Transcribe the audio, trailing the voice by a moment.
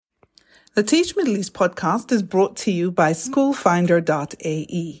The Teach Middle East podcast is brought to you by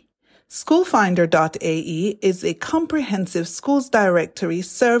schoolfinder.ae. Schoolfinder.ae is a comprehensive schools directory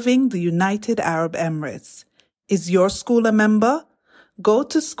serving the United Arab Emirates. Is your school a member? Go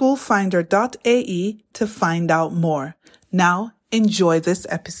to schoolfinder.ae to find out more. Now, enjoy this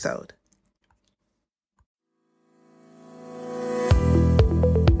episode.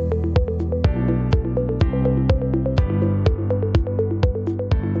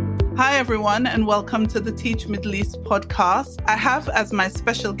 Hi, everyone, and welcome to the Teach Middle East podcast. I have as my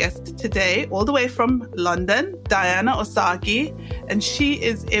special guest today, all the way from London, Diana Osagi, and she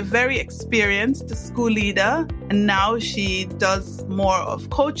is a very experienced school leader, and now she does more of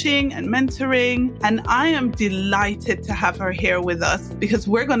coaching and mentoring, and I am delighted to have her here with us because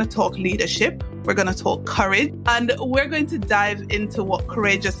we're going to talk leadership. We're going to talk courage, and we're going to dive into what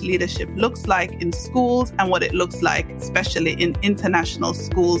courageous leadership looks like in schools and what it looks like, especially in international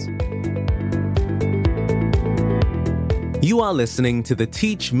schools. You are listening to the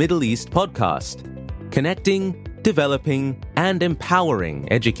Teach Middle East podcast, connecting, developing, and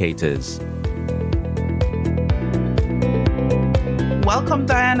empowering educators. Welcome,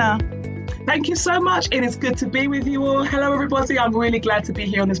 Diana. Thank you so much. It is good to be with you all. Hello, everybody. I'm really glad to be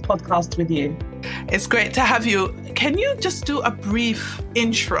here on this podcast with you. It's great to have you. Can you just do a brief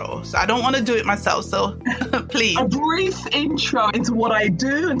intro? So I don't want to do it myself, so please. A brief intro into what I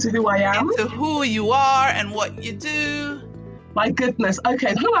do and to who I am. Into who you are and what you do. My goodness.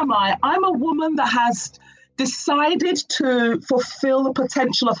 Okay, who am I? I'm a woman that has decided to fulfill the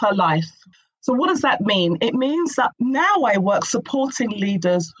potential of her life. So what does that mean? It means that now I work supporting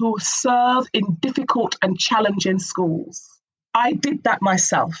leaders who serve in difficult and challenging schools. I did that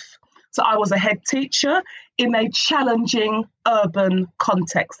myself. So I was a head teacher in a challenging urban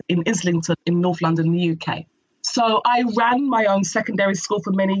context in Islington in North London, the UK. So I ran my own secondary school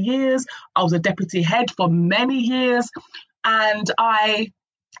for many years. I was a deputy head for many years. And I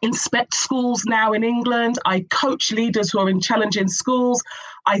inspect schools now in England. I coach leaders who are in challenging schools.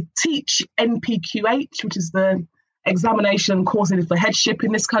 I teach NPQH, which is the examination course needed for headship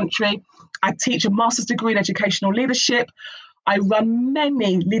in this country. I teach a master's degree in educational leadership. I run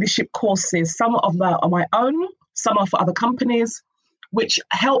many leadership courses. Some of them are my own, some are for other companies, which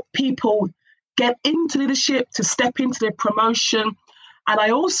help people get into leadership, to step into their promotion. And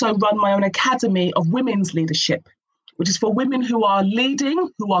I also run my own academy of women's leadership, which is for women who are leading,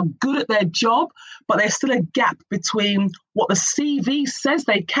 who are good at their job, but there's still a gap between what the CV says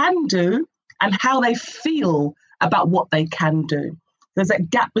they can do and how they feel about what they can do. There's that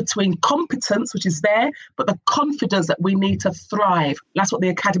gap between competence, which is there, but the confidence that we need to thrive. That's what the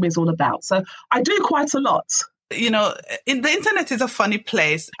academy is all about. So I do quite a lot. You know, the internet is a funny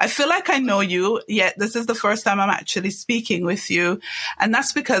place. I feel like I know you, yet this is the first time I'm actually speaking with you. And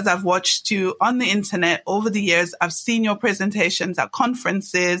that's because I've watched you on the internet over the years. I've seen your presentations at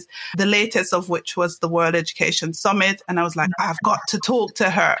conferences, the latest of which was the World Education Summit. And I was like, I've got to talk to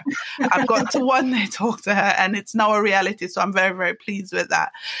her. I've got to one day talk to her. And it's now a reality. So I'm very, very pleased with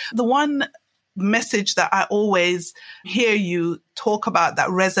that. The one message that I always hear you talk about that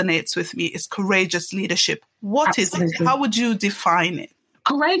resonates with me is courageous leadership. What Absolutely. Is it? How would you define it?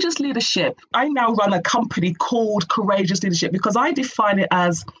 Courageous leadership. I now run a company called Courageous Leadership because I define it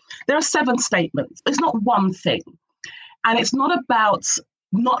as there are 7 statements. It's not one thing. And it's not about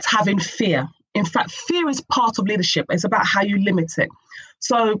not having fear. In fact, fear is part of leadership. It's about how you limit it.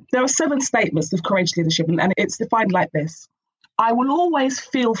 So there are 7 statements of courageous leadership, and it's defined like this. I will always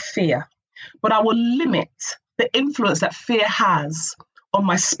feel fear, but I will limit the influence that fear has on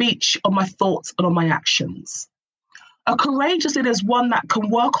my speech, on my thoughts, and on my actions. A courageous leader is one that can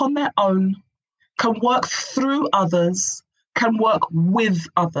work on their own, can work through others, can work with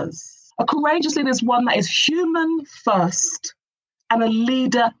others. A courageous leader is one that is human first and a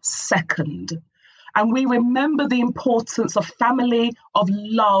leader second. And we remember the importance of family, of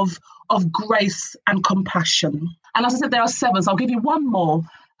love, of grace, and compassion. And as I said, there are 7, so I'll give you one more.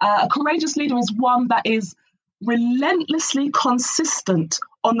 A courageous leader is one that is relentlessly consistent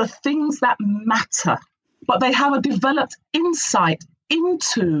on the things that matter, but they have a developed insight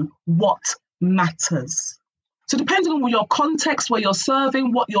into what matters. So depending on your context, where you're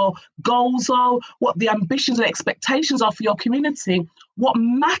serving, what your goals are, what the ambitions and expectations are for your community, what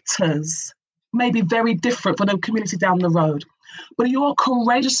matters may be very different for the community down the road. But you're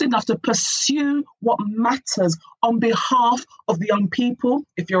courageous enough to pursue what matters on behalf of the young people,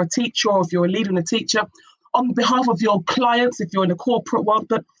 if you're a teacher or if you're a leader and a teacher, on behalf of your clients, if you're in the corporate world,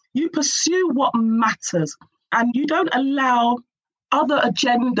 but you pursue what matters and you don't allow other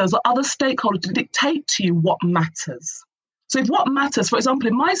agendas or other stakeholders to dictate to you what matters. So if what matters, for example,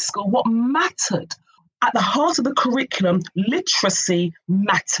 in my school, what mattered at the heart of the curriculum, literacy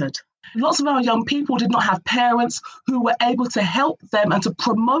mattered. Lots of our young people did not have parents who were able to help them and to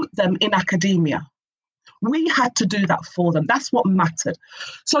promote them in academia. We had to do that for them. That's what mattered.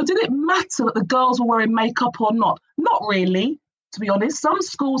 So did it matter that the girls were wearing makeup or not? Not really, to be honest. Some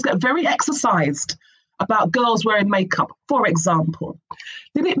schools get very exercised about girls wearing makeup, for example.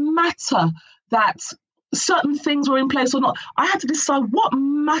 Did it matter that certain things were in place or not? I had to decide what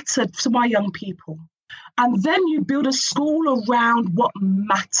mattered to my young people. And then you build a school around what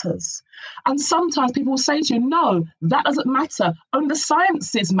matters. And sometimes people will say to you, no, that doesn't matter. Only the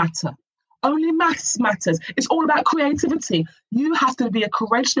sciences matter. Only maths matters. It's all about creativity. You have to be a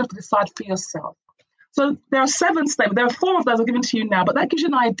courageous enough to decide for yourself. So there are 7 statements. There are 4 of those I'm giving to you now, but that gives you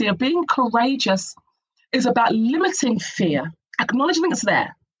an idea. Being courageous is about limiting fear, acknowledging it's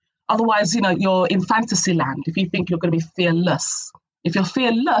there. Otherwise, you're in fantasy land if you think you're going to be fearless. If you're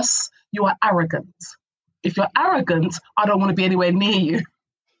fearless, you are arrogant. If you're arrogant, I don't want to be anywhere near you.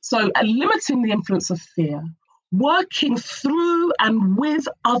 So limiting the influence of fear, working through and with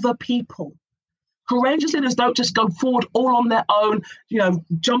other people. Courageous leaders don't just go forward all on their own,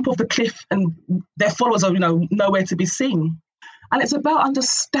 jump off the cliff and their followers are, nowhere to be seen. And it's about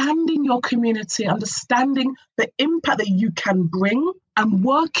understanding your community, understanding the impact that you can bring and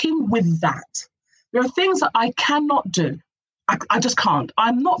working with that. There are things that I cannot do. I just can't.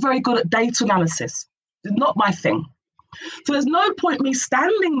 I'm not very good at data analysis. It's not my thing. So there's no point me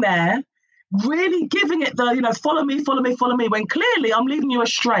standing there really giving it the, follow me, when clearly I'm leading you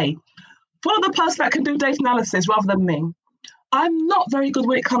astray. Follow the person that can do data analysis rather than me. I'm not very good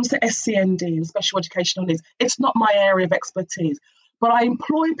when it comes to SCND and special educational needs. It's not my area of expertise. But I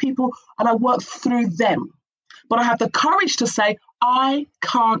employ people and I work through them. But I have the courage to say, I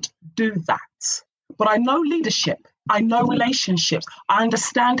can't do that. But I know leadership. I know relationships. I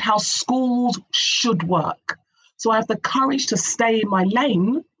understand how schools should work. So I have the courage to stay in my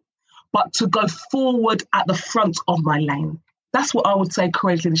lane, but to go forward at the front of my lane. That's what I would say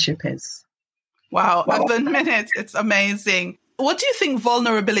courageous leadership is. Wow. I've admitted it's amazing. What do you think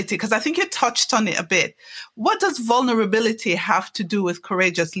vulnerability, because I think you touched on it a bit. What does vulnerability have to do with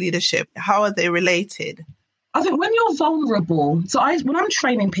courageous leadership? How are they related? I think when you're vulnerable, when I'm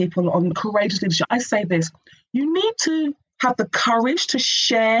training people on courageous leadership, I say this, you need to have the courage to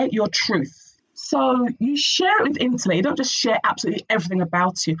share your truth. So you share it with intellect. You don't just share absolutely everything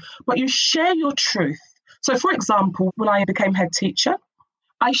about you, but you share your truth. So for example, when I became head teacher,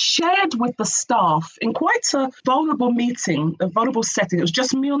 I shared with the staff in quite a vulnerable meeting, a vulnerable setting. It was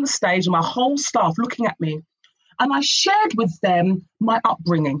just me on the stage and my whole staff looking at me. And I shared with them my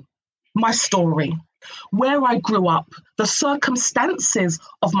upbringing, my story, where I grew up, the circumstances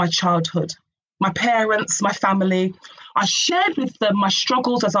of my childhood, my parents, my family. I shared with them my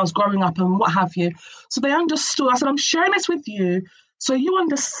struggles as I was growing up and what have you. So they understood. I said, I'm sharing this with you so you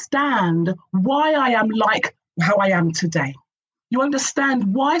understand why I am like how I am today. You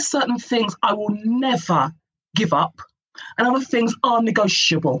understand why certain things I will never give up and other things are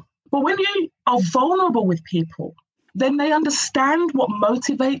negotiable. But when you are vulnerable with people, then they understand what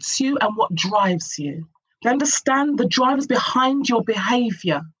motivates you and what drives you. They understand the drivers behind your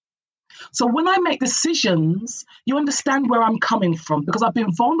behavior. So when I make decisions, you understand where I'm coming from because I've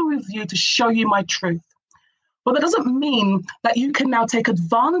been vulnerable with you to show you my truth. But that doesn't mean that you can now take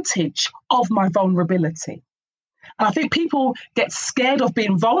advantage of my vulnerability. And I think people get scared of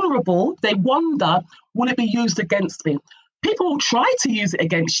being vulnerable. They wonder, will it be used against me? People will try to use it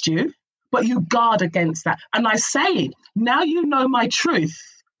against you, but you guard against that. And I say, now you know my truth.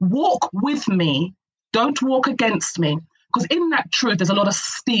 Walk with me. Don't walk against me. Because in that truth, there's a lot of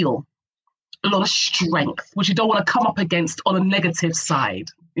steel, a lot of strength, which you don't want to come up against on a negative side,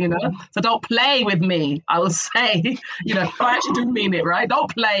 So don't play with me, I will say, I actually do mean it, right? Don't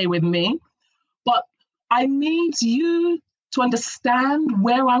play with me. But I need you to understand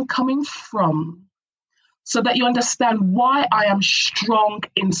where I'm coming from so that you understand why I am strong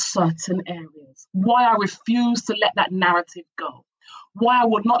in certain areas, why I refuse to let that narrative go, why I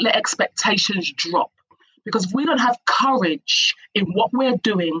would not let expectations drop. Because if we don't have courage in what we're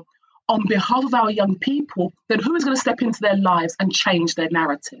doing on behalf of our young people, then who is going to step into their lives and change their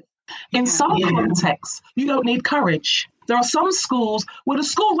narrative? In some contexts, you don't need courage. There are some schools where the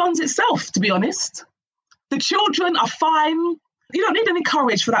school runs itself, to be honest. The children are fine. You don't need any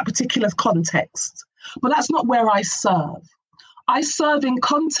courage for that particular context. But that's not where I serve. I serve in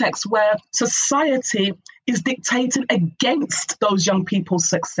contexts where society is dictated against those young people's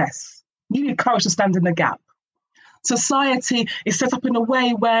success. You need courage to stand in the gap. Society is set up in a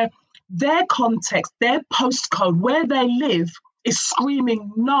way where their context, their postcode, where they live is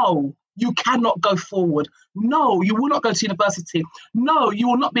screaming, no, you cannot go forward. No, you will not go to university. No, you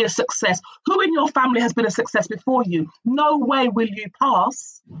will not be a success. Who in your family has been a success before you? No way will you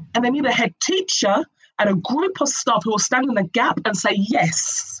pass. And they need a head teacher and a group of staff who will stand in the gap and say,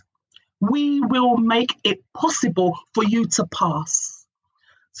 yes, we will make it possible for you to pass.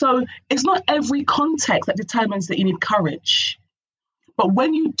 So it's not every context that determines that you need courage. But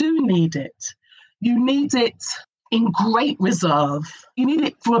when you do need it, you need it in great reserve. You need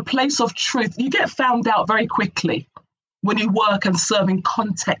it from a place of truth. You get found out very quickly when you work and serve in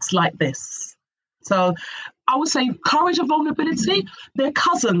contexts like this. So I would say courage and vulnerability, they're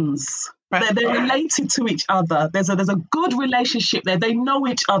cousins. Right. They're related to each other. There's a good relationship there. They know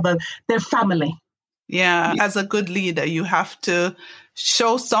each other. They're family. Yeah, as a good leader, you have to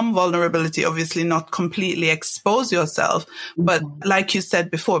show some vulnerability, obviously not completely expose yourself. But like you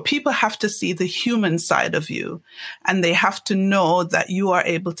said before, people have to see the human side of you, and they have to know that you are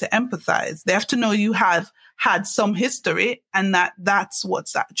able to empathize. They have to know you have had some history, and that's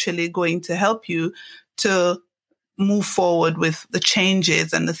what's actually going to help you to move forward with the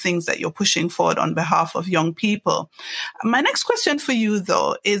changes and the things that you're pushing forward on behalf of young people. My next question for you,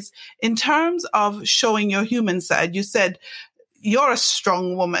 though, is in terms of showing your human side. You said you're a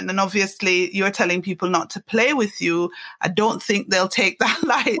strong woman, and obviously you're telling people not to play with you. I don't think they'll take that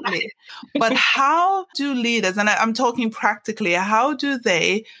lightly. But how do leaders, and I'm talking practically, how do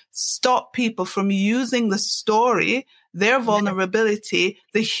they stop people from using the story, their vulnerability,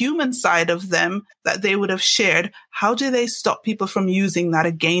 the human side of them that they would have shared? How do they stop people from using that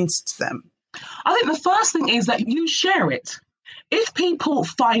against them? I think the first thing is that you share it. If people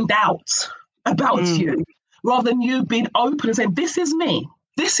find out about you, rather than you being open and saying, this is me,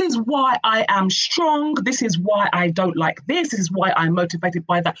 this is why I am strong, this is why I don't like this is why I'm motivated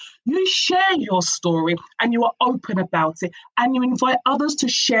by that. You share your story and you are open about it, and you invite others to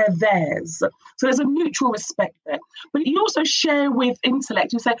share theirs. So there's a mutual respect there. But you also share with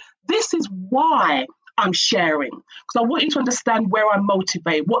intellect. You say, this is why I'm sharing, because I want you to understand where I'm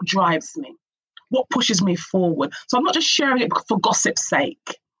motivated, what drives me, what pushes me forward. So I'm not just sharing it for gossip's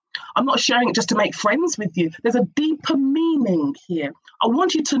sake. I'm not sharing it just to make friends with you. There's a deeper meaning here. I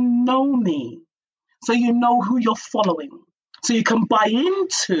want you to know me so you know who you're following, so you can buy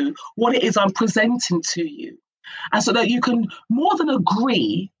into what it is I'm presenting to you. And so that you can more than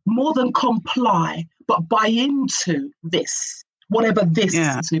agree, more than comply, but buy into this, whatever this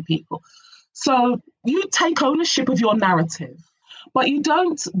is to people. So you take ownership of your narrative, but you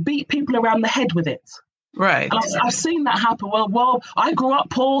don't beat people around the head with it. Right. And I've seen that happen. Well, I grew up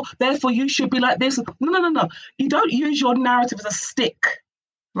poor, therefore you should be like this. No. You don't use your narrative as a stick.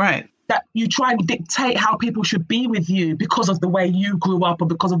 Right. That you try and dictate how people should be with you because of the way you grew up or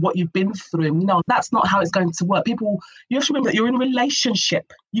because of what you've been through. No, that's not how it's going to work. You have to remember that you're in a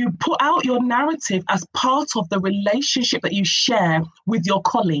relationship. You put out your narrative as part of the relationship that you share with your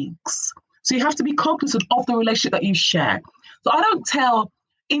colleagues. So you have to be cognizant of the relationship that you share. So I don't tell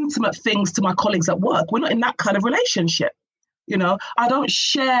intimate things to my colleagues at work. We're not in that kind of relationship. I don't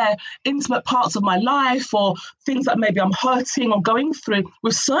share intimate parts of my life or things that maybe I'm hurting or going through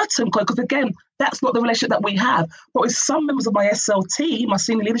with certain colleagues, because again, that's not the relationship that we have. But with some members of my SLT, my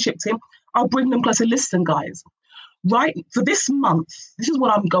senior leadership team, I'll bring them close and listen, guys. Right, for this month, this is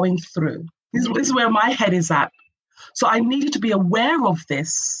what I'm going through. This is where my head is at. So I need you to be aware of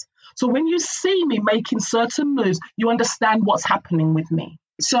this. So when you see me making certain moves, you understand what's happening with me.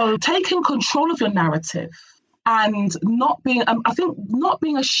 So taking control of your narrative and not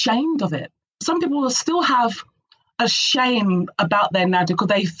being ashamed of it. Some people will still have a shame about their narrative because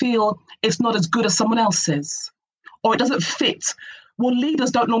they feel it's not as good as someone else's or it doesn't fit. Well, leaders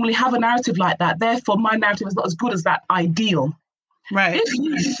don't normally have a narrative like that. Therefore, my narrative is not as good as that ideal. Right. If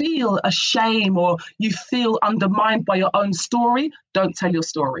you feel a shame or you feel undermined by your own story, don't tell your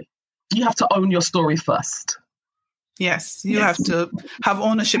story. You have to own your story first. Yes, you have to have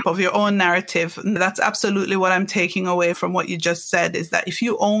ownership of your own narrative. And that's absolutely what I'm taking away from what you just said, is that if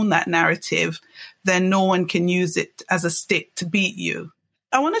you own that narrative, then no one can use it as a stick to beat you.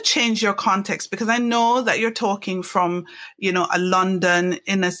 I want to change your context because I know that you're talking from, a London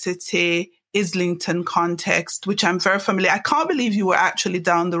inner city, Islington context, which I'm very familiar. I can't believe you were actually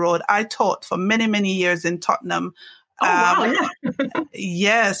down the road. I taught for many, many years in Tottenham. Wow, yeah.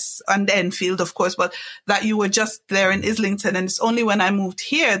 Yes, and Enfield, of course, but that you were just there in Islington. And it's only when I moved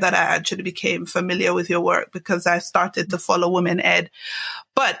here that I actually became familiar with your work because I started to follow Women Ed.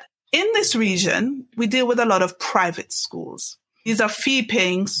 But in this region, we deal with a lot of private schools. These are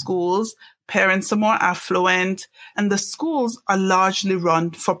fee-paying schools. parents are more affluent, and the schools are largely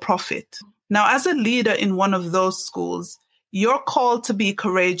run for profit. Now, as a leader in one of those schools, your call to be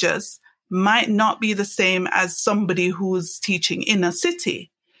courageous might not be the same as somebody who's teaching in a city.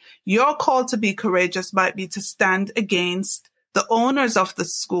 Your call to be courageous might be to stand against the owners of the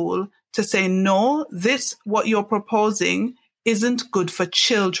school to say, no, what you're proposing isn't good for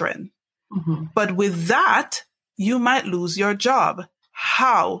children. Mm-hmm. But with that, you might lose your job.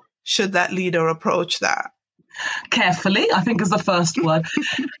 How should that leader approach that? Carefully, I think is the first word.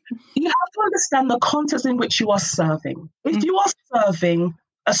 You have to understand the context in which you are serving. If you are serving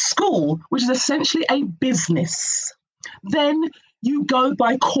a school, which is essentially a business, then you go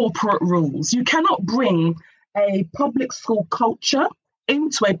by corporate rules. You cannot bring a public school culture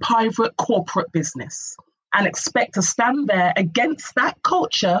into a private corporate business and expect to stand there against that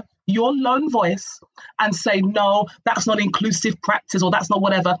culture, your lone voice, and say, no, that's not inclusive practice or that's not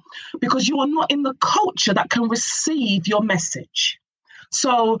whatever, because you are not in the culture that can receive your message.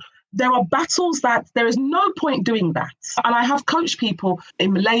 So there are battles that there is no point doing that. And I have coached people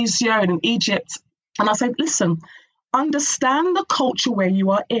in Malaysia and in Egypt, and I say, listen, understand the culture where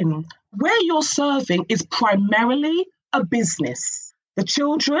you are in. Where you're serving is primarily a business. The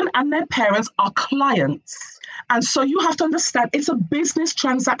children and their parents are clients. And so you have to understand it's a business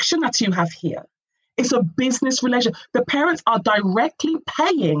transaction that you have here. It's a business relation. The parents are directly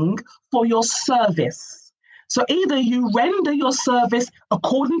paying for your service. So either you render your service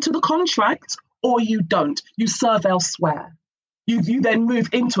according to the contract or you don't. You serve elsewhere. You then move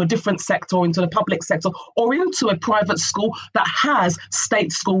into a different sector, or into the public sector, or into a private school that has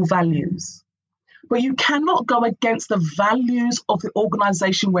state school values. But you cannot go against the values of the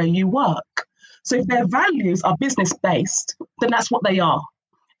organization where you work. So if their values are business-based, then that's what they are.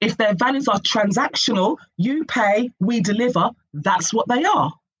 If their values are transactional, you pay, we deliver, that's what they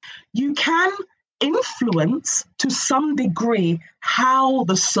are. You can influence to some degree how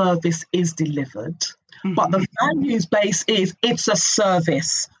the service is delivered. But the values base is it's a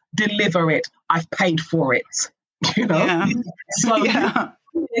service, deliver it, I've paid for it, you know? Yeah. So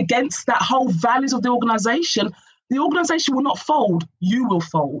against that whole values of the organization will not fold, you will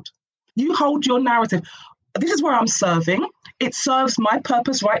fold. You hold your narrative. This is where I'm serving. It serves my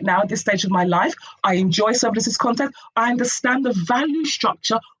purpose right now at this stage of my life. I enjoy services content. I understand the value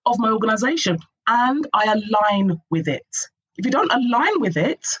structure of my organization and I align with it. If you don't align with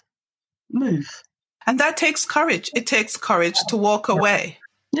it, move. And that takes courage. It takes courage to walk away.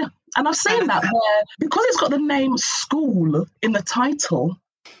 Yeah. And I've seen that where, because it's got the name school in the title,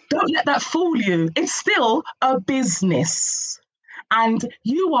 don't let that fool you. It's still a business. And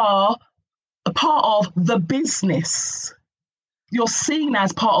you are a part of the business. You're seen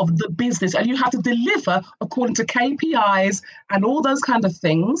as part of the business and you have to deliver according to KPIs and all those kind of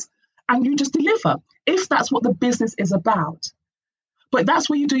things. And you just deliver if that's what the business is about. But that's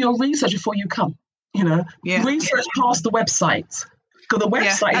where you do your research before you come. You know, research past the website. Because the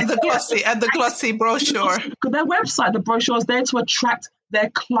website and the glossy brochure. Because their website, the brochure is there to attract their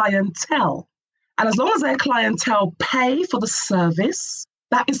clientele. And as long as their clientele pay for the service,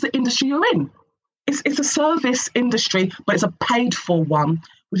 that is the industry you're in. It's a service industry, but it's a paid for one,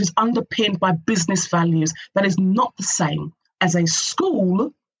 which is underpinned by business values. That is not the same as a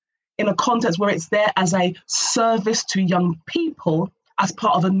school in a context where it's there as a service to young people as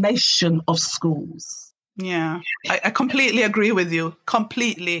part of a nation of schools. Yeah, I completely agree with you.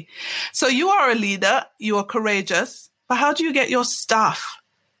 Completely. So you are a leader, you are courageous, but how do you get your staff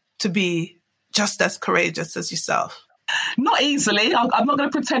to be just as courageous as yourself? Not easily. I'm not going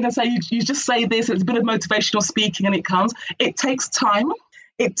to pretend and say you just say this, it's a bit of motivational speaking and it comes. It takes time.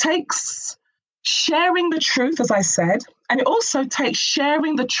 It takes sharing the truth, as I said, and it also takes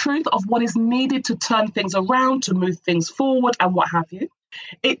sharing the truth of what is needed to turn things around, to move things forward and what have you.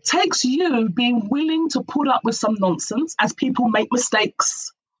 It takes you being willing to put up with some nonsense as people make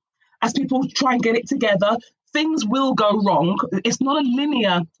mistakes, as people try and get it together. Things will go wrong. It's not a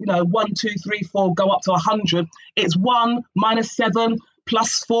linear, 1, 2, 3, 4, go up to 100. It's 1 minus 7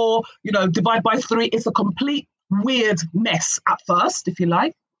 plus 4, divide by 3. It's a complete weird mess at first, if you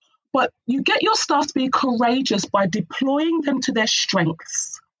like. But you get your staff to be courageous by deploying them to their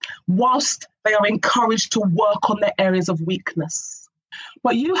strengths, whilst they are encouraged to work on their areas of weakness.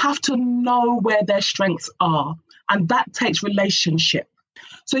 But you have to know where their strengths are, and that takes relationship.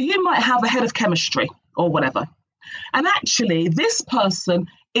 So you might have a head of chemistry or whatever, and actually this person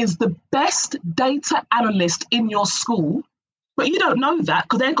is the best data analyst in your school, but you don't know that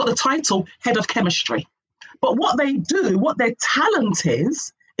because they've got the title head of chemistry. But what they do, what their talent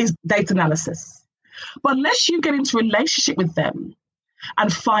is data analysis. But unless you get into a relationship with them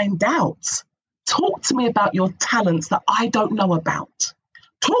and find out. Talk to me about your talents that I don't know about.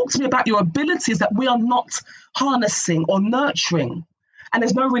 Talk to me about your abilities that we are not harnessing or nurturing. And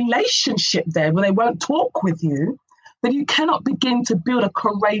there's no relationship there where they won't talk with you, then you cannot begin to build a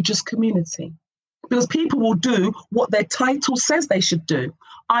courageous community. Because people will do what their title says they should do.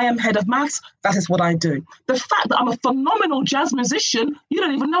 I am head of maths, that is what I do. The fact that I'm a phenomenal jazz musician, you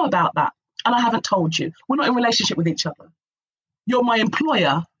don't even know about that. And I haven't told you. We're not in relationship with each other. You're my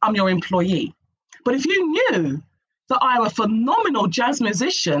employer, I'm your employee. But if you knew that I am a phenomenal jazz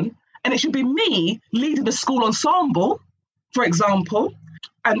musician and it should be me leading the school ensemble, for example,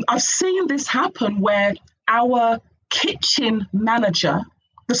 and I've seen this happen where our kitchen manager,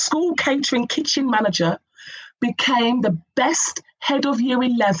 the school catering kitchen manager, became the best head of year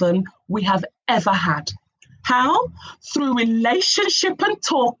 11 we have ever had. How? Through relationship and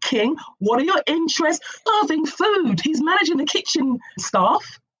talking. What are your interests? Serving food. He's managing the kitchen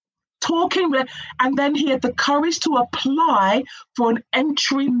staff, talking, and then he had the courage to apply for an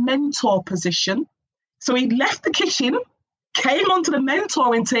entry mentor position. So he left the kitchen, came onto the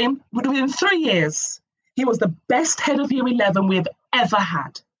mentoring team within 3 years. He was the best head of year 11 we've ever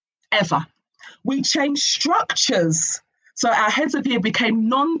had, ever. We changed structures. So our heads of year became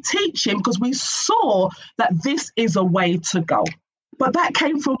non-teaching because we saw that this is a way to go. But that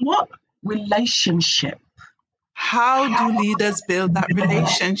came from what? Relationship. How do leaders build that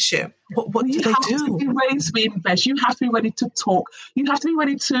relationship? What do they do? You have to be ready to invest. You have to be ready to talk. You have to be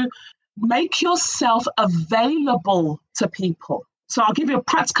ready to make yourself available to people. So I'll give you a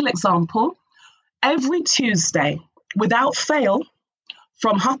practical example. Every Tuesday, without fail,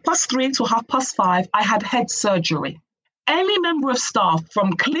 from 3:30 to 5:30, I had head surgery. Any member of staff,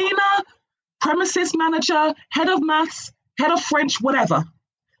 from cleaner, premises manager, head of maths, head of French, whatever,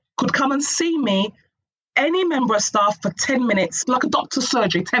 could come and see me, any member of staff, for 10 minutes, like a doctor's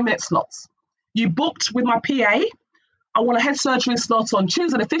surgery, 10-minute slots. You booked with my PA, I want a head surgery slot on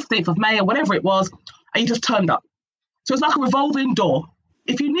Tuesday the 15th of May or whatever it was, and you just turned up. So it's like a revolving door.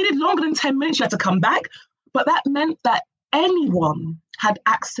 If you needed longer than 10 minutes, you had to come back. But that meant that anyone had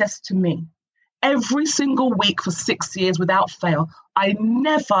access to me every single week for 6 years without fail. I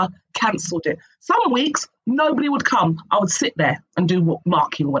never cancelled it. Some weeks, nobody would come. I would sit there and do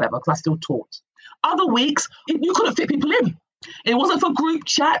marking or whatever because I still taught. Other weeks, you couldn't fit people in. It wasn't for group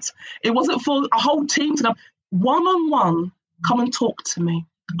chat. It wasn't for a whole team to come. One-on-one, come and talk to me.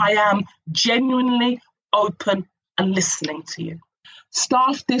 I am genuinely open and listening to you.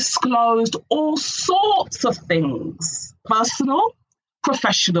 Staff disclosed all sorts of things, personal,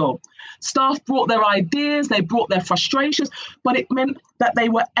 professional. Staff brought their ideas, they brought their frustrations, but it meant that they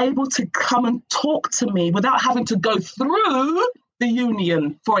were able to come and talk to me without having to go through the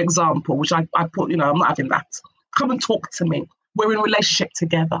union, for example, which I put, I'm not having that. Come and talk to me. We're in a relationship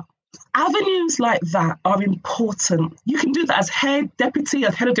together. Avenues like that are important. You can do that as head, deputy,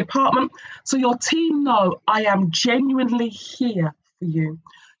 as head of department, so your team know I am genuinely here for you.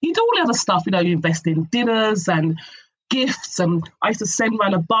 You do all the other stuff, you invest in dinners and gifts, and I used to send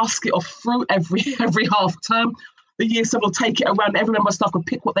around a basket of fruit every half term. The year seven will take it around, every member of staff could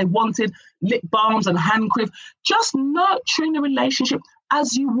pick what they wanted, lip balms and handkerchief, just nurturing the relationship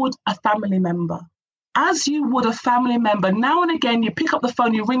as you would a family member. As you would a family member. Now and again, you pick up the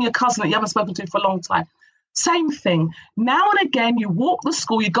phone, you ring your cousin that you haven't spoken to for a long time. Same thing. Now and again, you walk the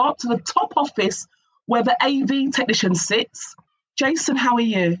school, you go up to the top office where the AV technician sits. Jason, how are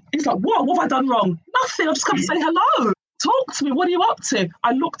you? He's like, what have I done wrong? Nothing, I've just come to say hello. Talk to me, what are you up to?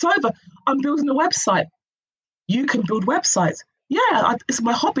 I looked over, I'm building a website. You can build websites. Yeah, it's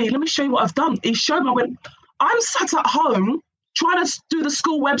my hobby. Let me show you what I've done. He showed me. I'm sat at home trying to do the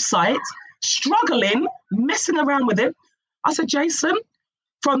school website, struggling, messing around with it. I said, Jason,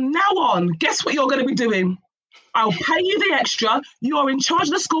 from now on, guess what you're going to be doing? I'll pay you the extra. You are in charge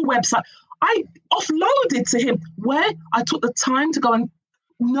of the school website. I offloaded to him where I took the time to go and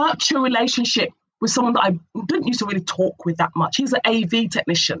nurture a relationship with someone that I didn't used to really talk with that much. He's an AV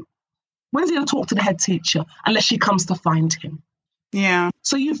technician. When's he going to talk to the head teacher unless she comes to find him? Yeah.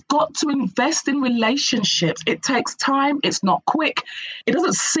 So you've got to invest in relationships. It takes time. It's not quick. It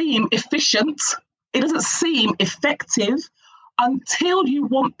doesn't seem efficient. It doesn't seem effective until you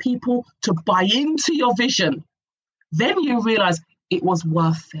want people to buy into your vision. Then you realize it was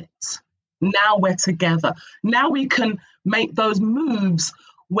worth it. Now we're together. Now we can make those moves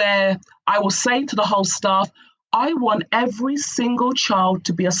where I will say to the whole staff, I want every single child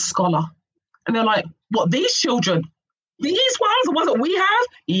to be a scholar. And they're like, what, these children? These ones, the ones that we have?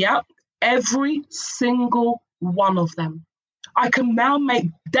 Yep, every single one of them. I can now make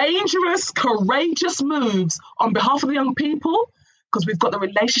dangerous, courageous moves on behalf of the young people because we've got the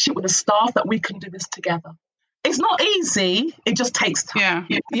relationship with the staff that we can do this together. It's not easy. It just takes time.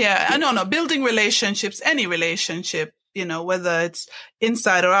 Yeah. No. Building relationships, any relationship, whether it's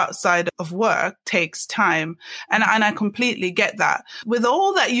inside or outside of work, takes time. And I completely get that. With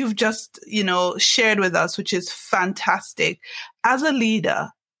all that you've just, shared with us, which is fantastic, as a leader,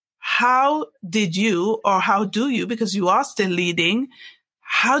 how did you, or how do you, because you are still leading,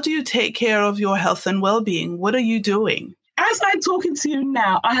 how do you take care of your health and well-being? What are you doing? As I'm talking to you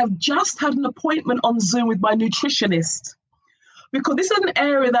now, I have just had an appointment on Zoom with my nutritionist, because this is an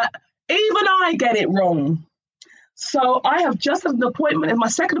area that even I get it wrong. So I have just had an appointment, my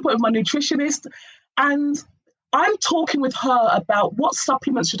second appointment with my nutritionist, and I'm talking with her about what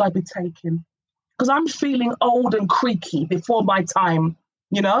supplements should I be taking, because I'm feeling old and creaky before my time.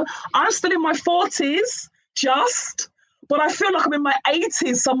 I'm still in my 40s, but I feel like I'm in my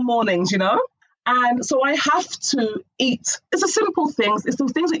 80s some mornings, And so I have to eat. It's a simple things. It's the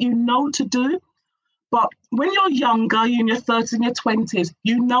things that you know to do. But when you're younger, you're in your 30s and your 20s,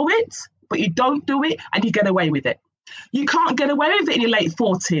 you know it, but you don't do it and you get away with it. You can't get away with it in your late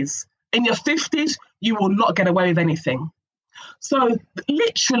 40s. In your 50s, you will not get away with anything. So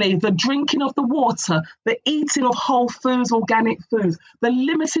literally the drinking of the water, the eating of whole foods, organic foods, the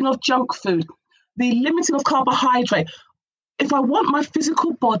limiting of junk food, the limiting of carbohydrate. If I want my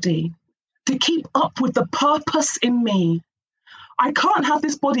physical body to keep up with the purpose in me, I can't have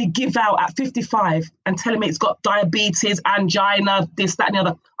this body give out at 55 and telling me it's got diabetes, angina, this, that, and the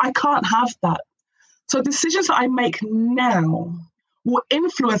other. I can't have that. So decisions that I make now will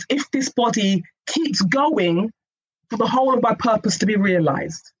influence if this body keeps going for the whole of my purpose to be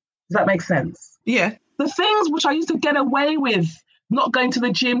realized. Does that make sense? Yeah. The things which I used to get away with, not going to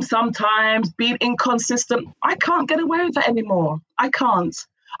the gym sometimes, being inconsistent, I can't get away with that anymore. I can't.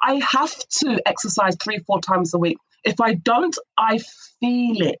 I have to exercise 3-4 times a week. If I don't, I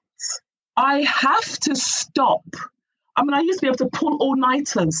feel it. I have to stop. I mean, I used to be able to pull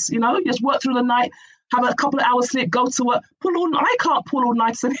all-nighters, just work through the night, have a couple of hours sleep, go to work, I can't pull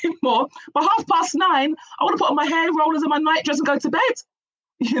all-nighters anymore. By 9:30, I want to put on my hair rollers and my nightdress and go to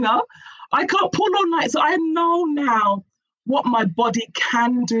bed. I can't pull all night. So I know now what my body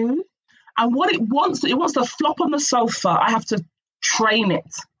can do and what it wants. It wants to flop on the sofa. I have to train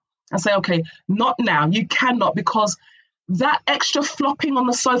it and say, okay, not now. You cannot, because that extra flopping on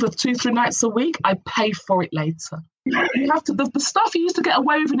the sofa 2-3 nights a week, I pay for it later. You have to, the stuff you used to get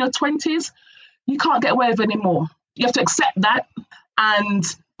away with in your 20s, you can't get away with anymore. You have to accept that and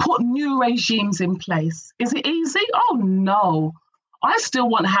put new regimes in place. Is it easy? Oh, no. I still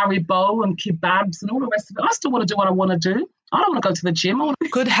want Haribo and kebabs and all the rest of it. I still want to do what I want to do. I don't want to go to the gym.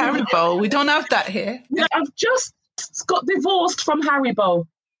 Good Haribo. We don't have that here. Yeah, I've just got divorced from Haribo.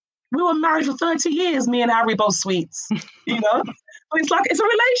 We were married for 30 years, me and Haribo sweets, But it's like, it's a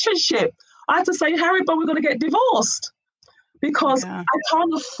relationship. I had to say, Haribo, we're going to get divorced because I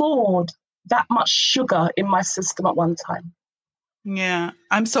can't afford that much sugar in my system at one time. Yeah,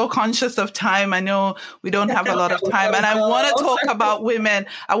 I'm so conscious of time. I know we don't have a lot of time, and I want to talk about women.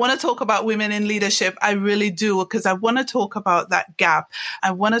 I want to talk about women in leadership. I really do, because I want to talk about that gap.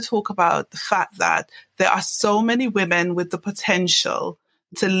 I want to talk about the fact that there are so many women with the potential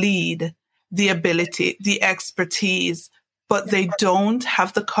to lead, the ability, the expertise, but they don't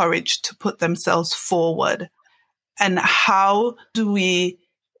have the courage to put themselves forward. And how do we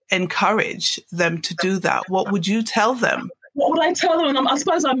encourage them to do that? What would you tell them? What would I tell them? And I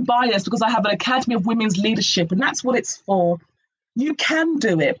suppose I'm biased because I have an Academy of Women's Leadership, and that's what it's for. You can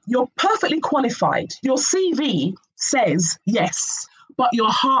do it. You're perfectly qualified. Your CV says yes, but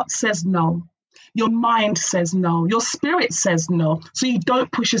your heart says no. Your mind says no. Your spirit says no. So you don't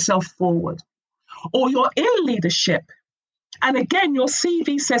push yourself forward. Or you're in leadership. And again, your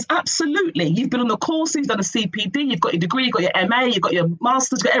CV says absolutely. You've been on the courses, you've done a CPD, you've got your degree, you've got your MA, you've got your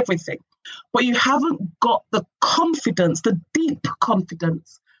master's, you've got everything. But you haven't got the confidence, the deep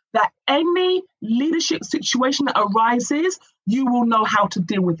confidence that any leadership situation that arises, you will know how to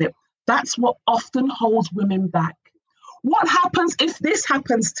deal with it. That's what often holds women back. What happens if this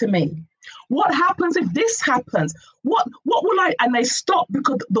happens to me? What happens if this happens? What will I? And they stop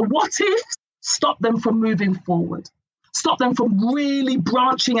because the what ifs stop them from moving forward. Stop them from really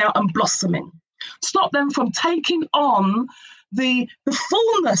branching out and blossoming. Stop them from taking on the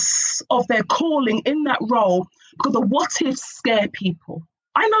fullness of their calling in that role, because the what ifs scare people.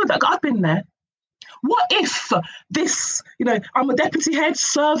 I know that. I've been there. What if this, I'm a deputy head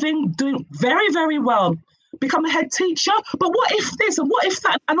serving, doing very, very well, become a head teacher, but what if this and what if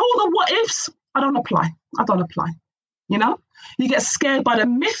that? And all the what ifs, I don't apply. You get scared by the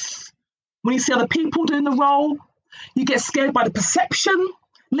myth when you see other people doing the role. You get scared by the perception,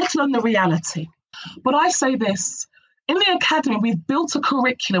 let alone the reality. But I say this, in the academy, we've built a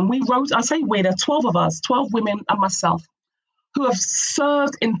curriculum. There are 12 of us, 12 women and myself, who have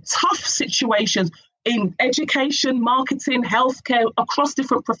served in tough situations in education, marketing, healthcare, across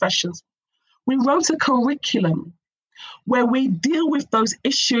different professions. We wrote a curriculum where we deal with those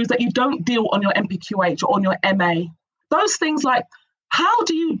issues that you don't deal on your MPQH or on your MA. Those things like, how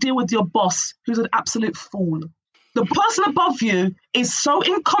do you deal with your boss who's an absolute fool? The person above you is so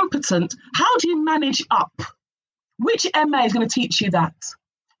incompetent. How do you manage up? Which MA is going to teach you that?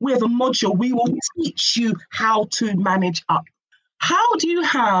 We have a module. We will teach you how to manage up. How do you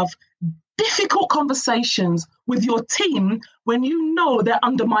have difficult conversations with your team when you know they're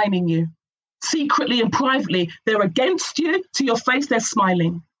undermining you? Secretly and privately, they're against you. To your face, they're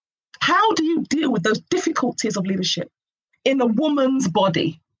smiling. How do you deal with those difficulties of leadership in a woman's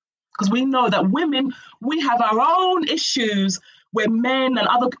body? Because we know that women, we have our own issues where men and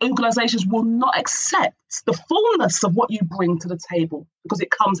other organizations will not accept the fullness of what you bring to the table because it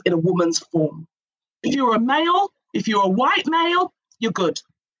comes in a woman's form. If you're a male, if you're a white male, you're good.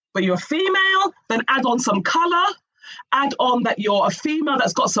 But you're a female, then add on some color, add on that you're a female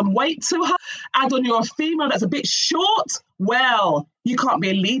that's got some weight to her, add on you're a female that's a bit short. Well, you can't be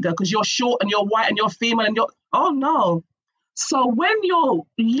a leader because you're short and you're white and you're female and oh no. So when you're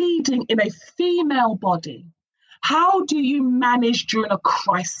leading in a female body, how do you manage during a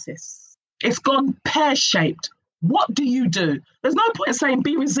crisis? It's gone pear-shaped. What do you do? There's no point in saying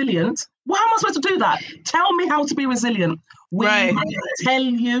be resilient. Well, how am I supposed to do that? Tell me how to be resilient. We tell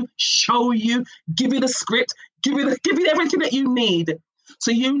you, show you, give you the script, give you everything that you need.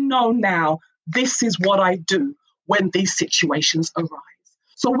 So you know now, this is what I do when these situations arise.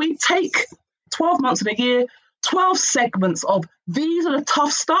 So we take 12 months in a year, 12 segments of these are the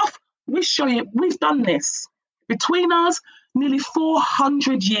tough stuff. We show you, we've done this. Between us, nearly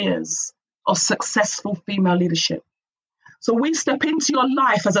 400 years of successful female leadership. So we step into your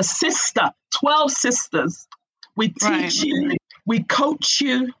life as a sister, 12 sisters. We teach you, we coach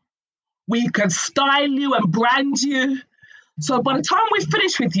you, we can style you and brand you. So by the time we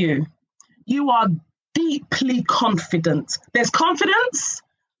finish with you, you are deeply confident. There's confidence,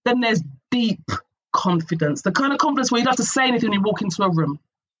 then there's deep confidence. The kind of confidence where you don't have to say anything when you walk into a room.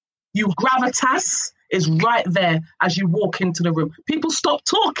 Your gravitas is right there as you walk into the room. People stop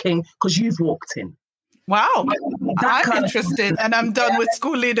talking because you've walked in. Wow. I'm interested and I'm done with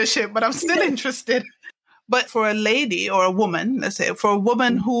school leadership, but I'm still interested. But for a lady or a woman, let's say, for a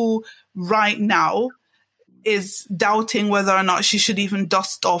woman who right now is doubting whether or not she should even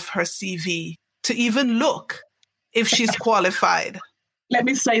dust off her CV to even look if she's qualified. Let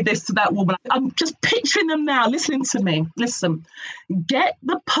me say this to that woman. I'm just picturing them now. Listening to me. Listen, get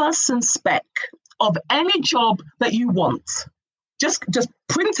the person spec of any job that you want. Just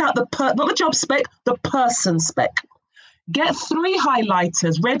print out not the job spec, the person spec. Get 3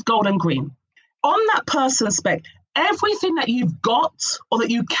 highlighters, red, gold, and green. On that person spec, everything that you've got or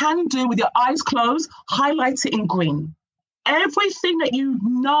that you can do with your eyes closed, highlight it in green. Everything that you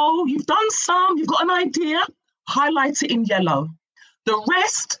know, you've done some, you've got an idea, highlight it in yellow. The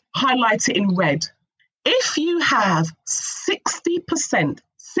rest, highlight it in red. If you have 60%,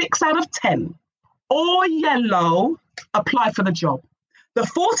 6 out of 10, or yellow, apply for the job. The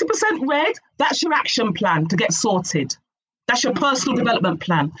 40% red, that's your action plan to get sorted. That's your personal development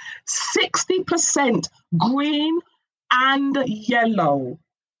plan. 60% green and yellow.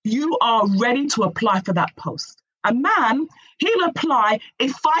 You are ready to apply for that post. A man, he'll apply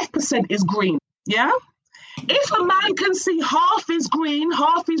if 5% is green. Yeah? If a man can see half is green,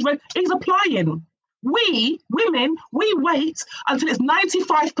 half is red, he's applying. We, women, we wait until it's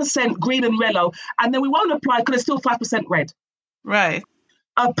 95% green and yellow, and then we won't apply because it's still 5% red. Right.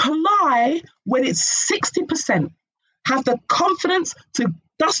 Apply when it's 60%. Have the confidence to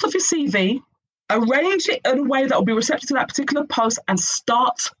dust off your CV, arrange it in a way that will be receptive to that particular post, and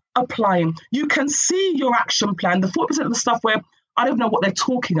start applying. You can see your action plan, the 40% of the stuff where I don't know what they're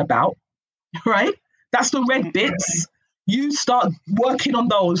talking about, right? That's the red bits. You start working on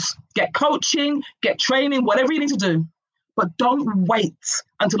those. Get coaching, get training, whatever you need to do. But don't wait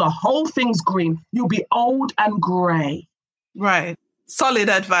until the whole thing's green. You'll be old and grey. Right. Solid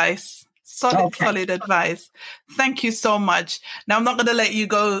advice. Solid advice. Thank you so much. Now, I'm not going to let you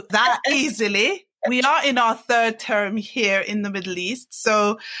go that easily. We are in our 3rd term here in the Middle East.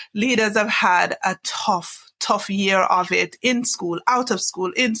 So leaders have had a tough year of it in school, out of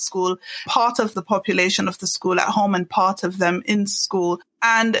school, in school, part of the population of the school at home and part of them in school.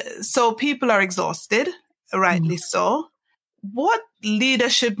 And so people are exhausted, rightly so. What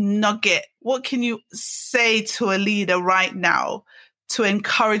leadership nugget what can you say to a leader right now to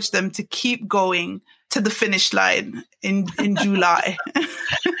encourage them to keep going to the finish line in July?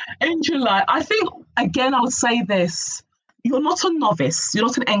 In July, I think, again, I would say this. You're not a novice. You're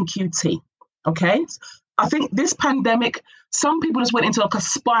not an NQT, okay? I think this pandemic, some people just went into like a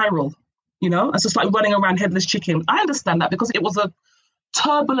spiral, it's just like running around headless chicken. I understand that because it was a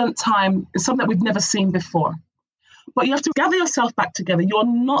turbulent time. It's something that we've never seen before. But you have to gather yourself back together. You're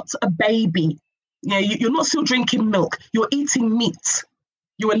not a baby. You're not still drinking milk. You're eating meat.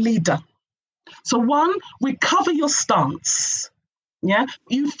 You're a leader. So one, recover your stance. Yeah,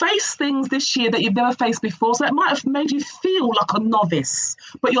 you face things this year that you've never faced before. So that might have made you feel like a novice,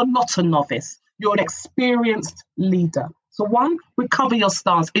 but you're not a novice. You're an experienced leader. So one, recover your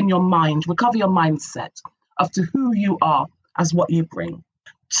stance in your mind, recover your mindset as to who you are as what you bring.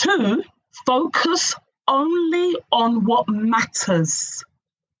 Two, focus only on what matters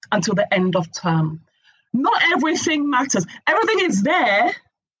until the end of term. Not everything matters. Everything is there,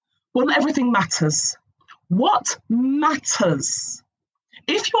 but not everything matters. What matters?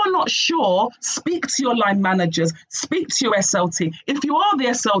 If you're not sure, speak to your line managers, speak to your SLT. If you are the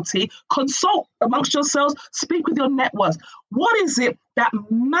SLT, consult amongst yourselves, speak with your networks. What is it that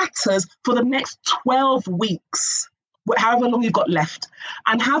matters for the next 12 weeks, however long you've got left?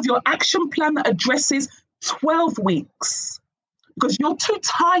 And have your action plan that addresses 12 weeks. Because you're too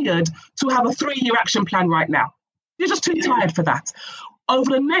tired to have a 3-year action plan right now. You're just too tired for that.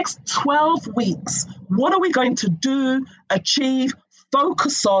 Over the next 12 weeks, what are we going to do, achieve,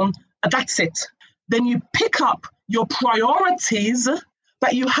 focus on? That's it. Then you pick up your priorities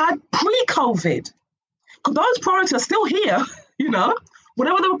that you had pre-COVID. Because those priorities are still here,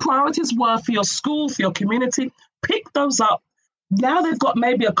 Whatever the priorities were for your school, for your community, pick those up. Now they've got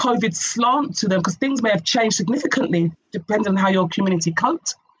maybe a COVID slant to them because things may have changed significantly depending on how your community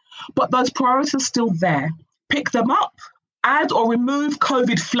coped. But those priorities are still there. Pick them up, add or remove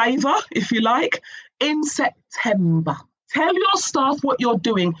COVID flavor, if you like, in September. Tell your staff what you're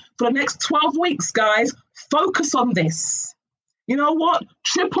doing for the next 12 weeks, guys. Focus on this. You know what?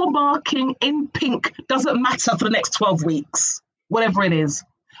 Triple marking in pink doesn't matter for the next 12 weeks, whatever it is.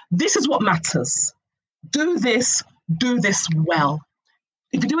 This is what matters. Do this well.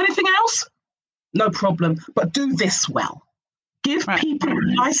 If you do anything else, no problem, but do this well. Give people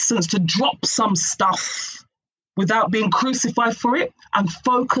license to drop some stuff without being crucified for it and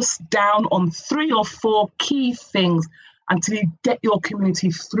focus down on 3 or 4 key things until you get your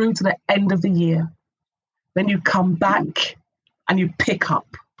community through to the end of the year. Then you come back and you pick up.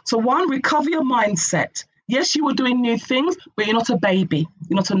 So one, recover your mindset. Yes, you were doing new things, but you're not a baby.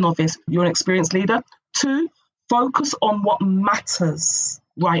 You're not a novice. You're an experienced leader. 2, focus on what matters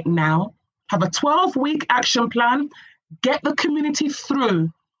right now. Have a 12-week action plan. Get the community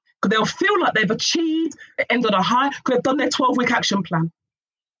through. Because they'll feel like they've achieved, ended on a high, because they've done their 12-week action plan.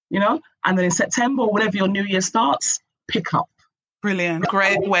 And then in September, or whenever your new year starts, pick up. Brilliant.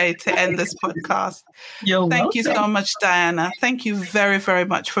 Great way to end this podcast. Thank you so much, Diana. Thank you very, very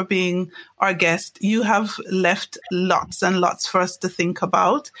much for being our guest. You have left lots and lots for us to think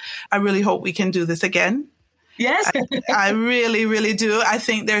about. I really hope we can do this again. Yes. I really, really do. I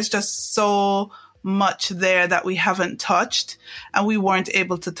think there's just so much there that we haven't touched and we weren't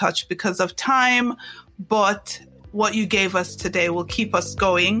able to touch because of time. But what you gave us today will keep us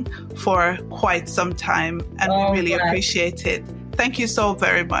going for quite some time. And we really appreciate it. Thank you so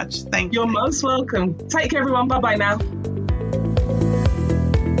very much. Thank you. You're most welcome. Take care, everyone. Bye-bye now.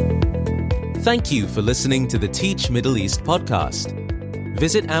 Thank you for listening to the Teach Middle East podcast.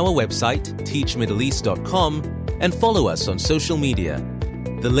 Visit our website, teachmiddleeast.com, and follow us on social media.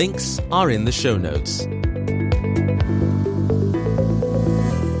 The links are in the show notes.